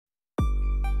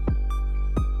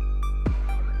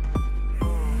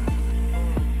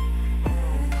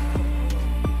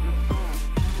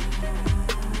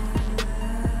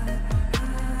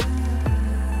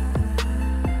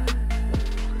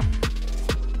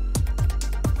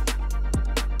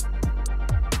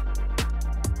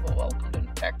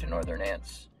Northern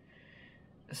Ants.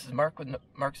 This is Mark with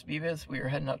Mark's Bee Bizz. We are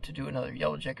heading up to do another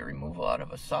yellow jacket removal out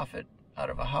of a soffit out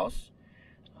of a house.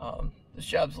 This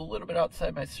job's a little bit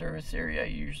outside my service area. I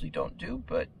usually don't do,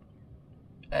 but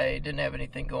I didn't have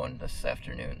anything going this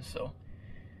afternoon, so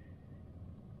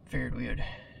figured we would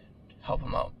help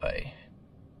them out by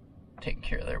taking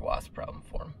care of their wasp problem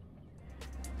for them.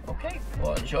 Okay,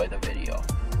 well, enjoy the video.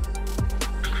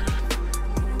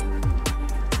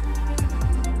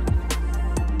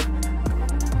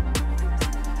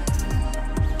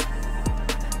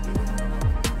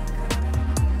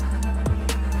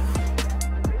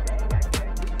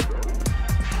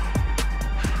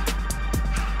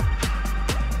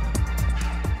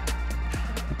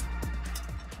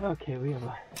 Okay, we have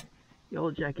a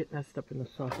yellow jacket nest up in the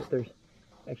soffit. They're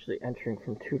actually entering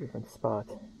from two different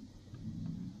spots.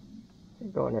 They're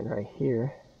going in right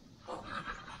here,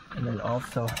 and then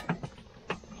also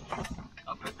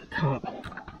up at the top,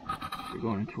 they're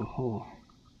going into a hole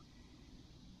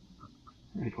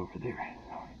right over there.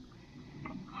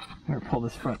 I'm going to pull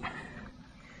this front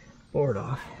board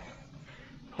off,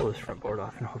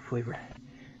 and hopefully we'll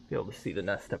be able to see the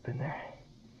nest up in there.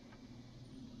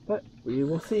 But we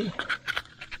will see.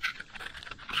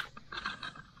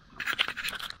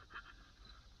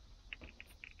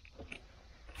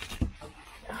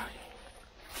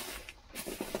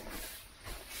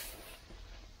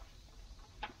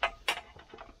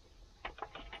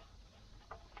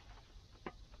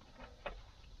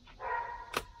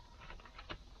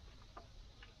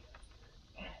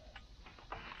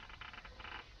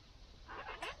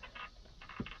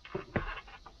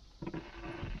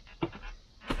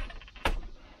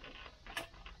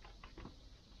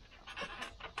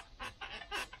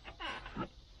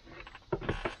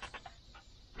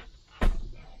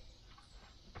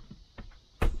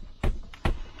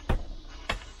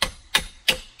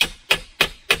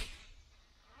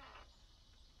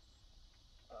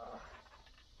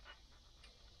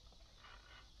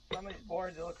 Some of these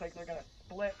boards, it looks like they're going to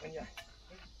split when you...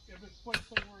 If it splits,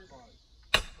 don't worry about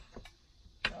it.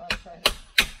 I'm trying to...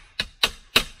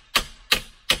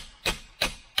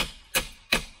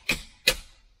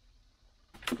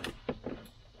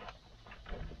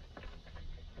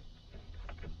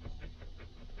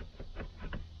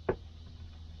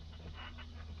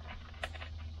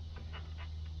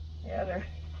 Yeah,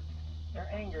 they're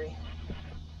angry.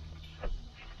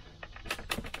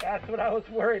 That's what I was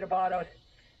worried about.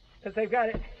 Because they've got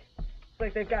it, it's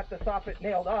like they've got the soffit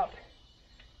nailed up.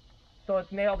 So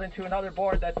it's nailed into another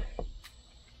board that's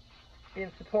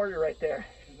being supported right there.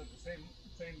 Is it the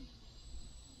same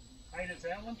height as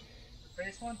that one? The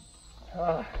face one?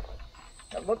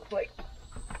 It looks like...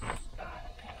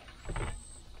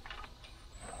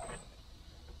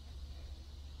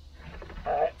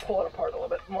 Alright, pull it apart a little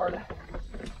bit more.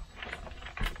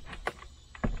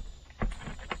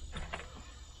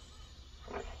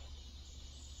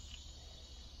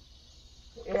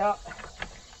 Yeah,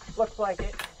 looks like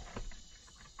it.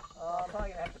 I'm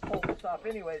probably going to have to pull this off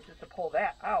anyways just to pull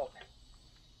that out.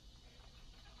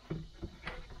 That's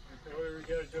what we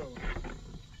gotta do.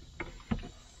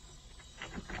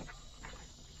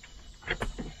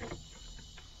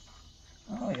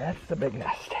 Oh yeah, that's the big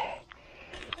nest.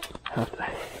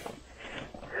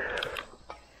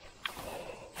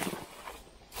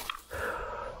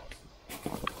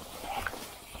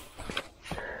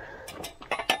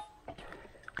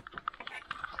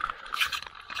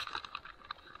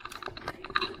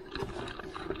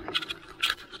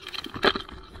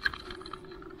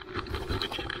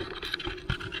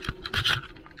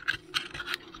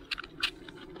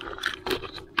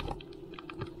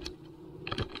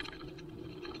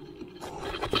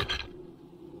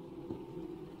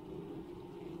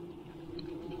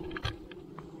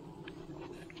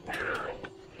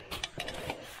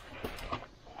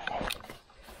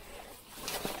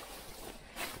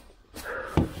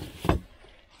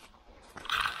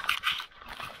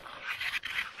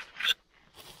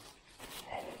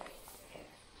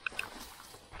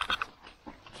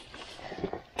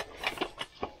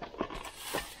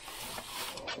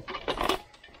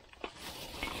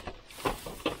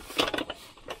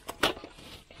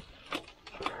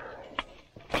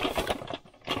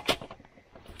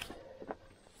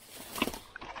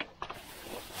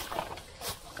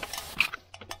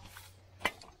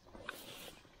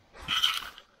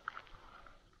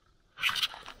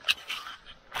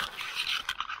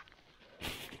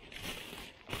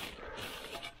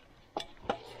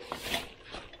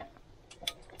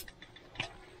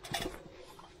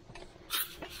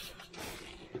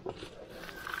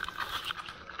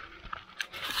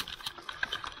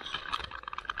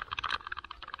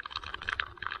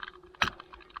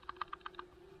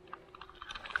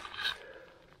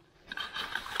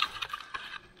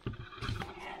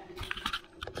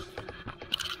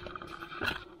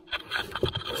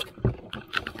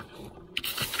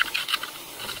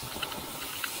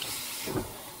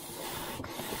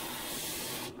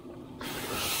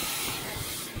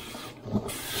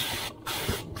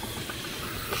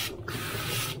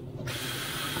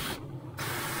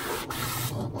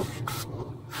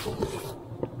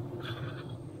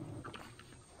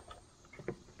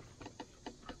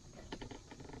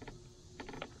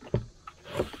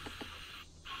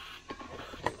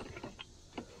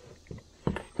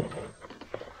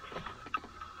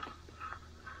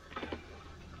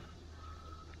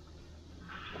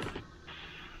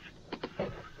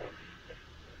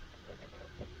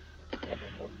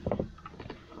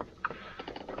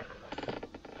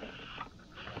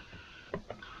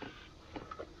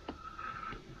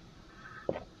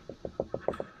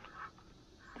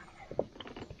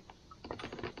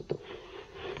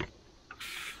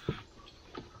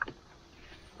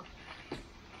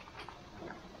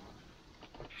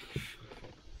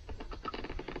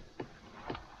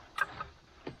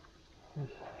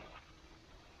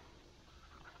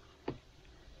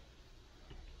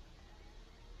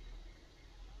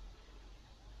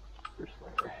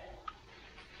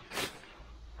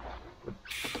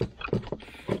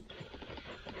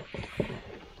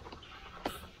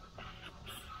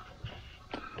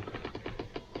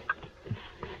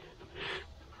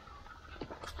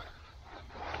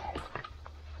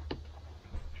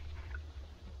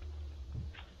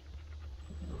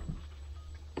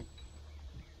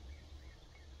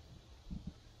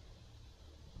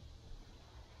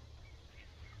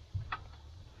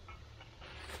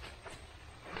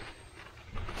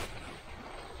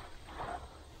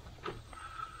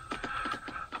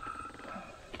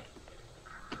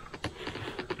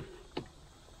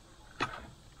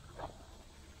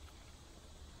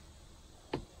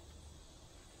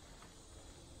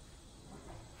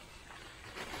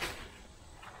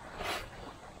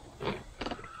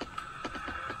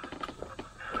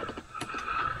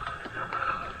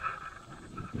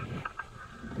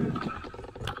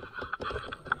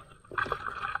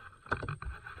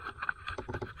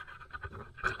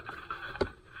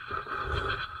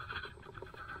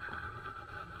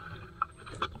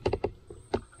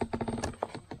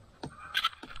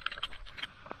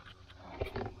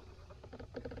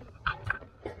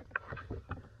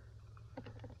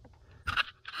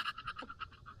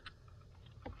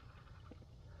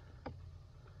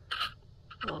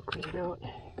 I'll clean it out.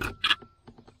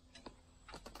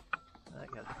 I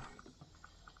gotta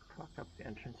caulk up the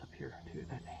entrance up here too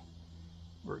that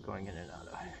we're going in and out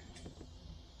of.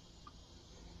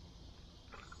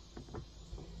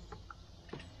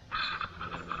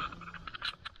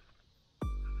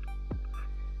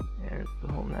 There's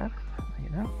the whole nest. Hang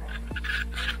it out.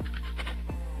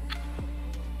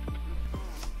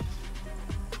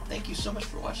 Thank you so much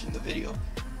for watching the video.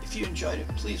 If you enjoyed it,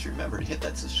 please remember to hit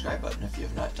that subscribe button if you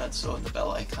have not done so, and the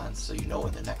bell icon so you know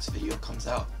when the next video comes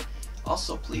out.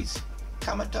 Also, please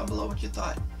comment down below what you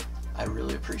thought. I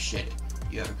really appreciate it.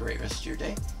 You have a great rest of your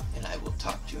day, and I will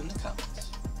talk to you in the comments.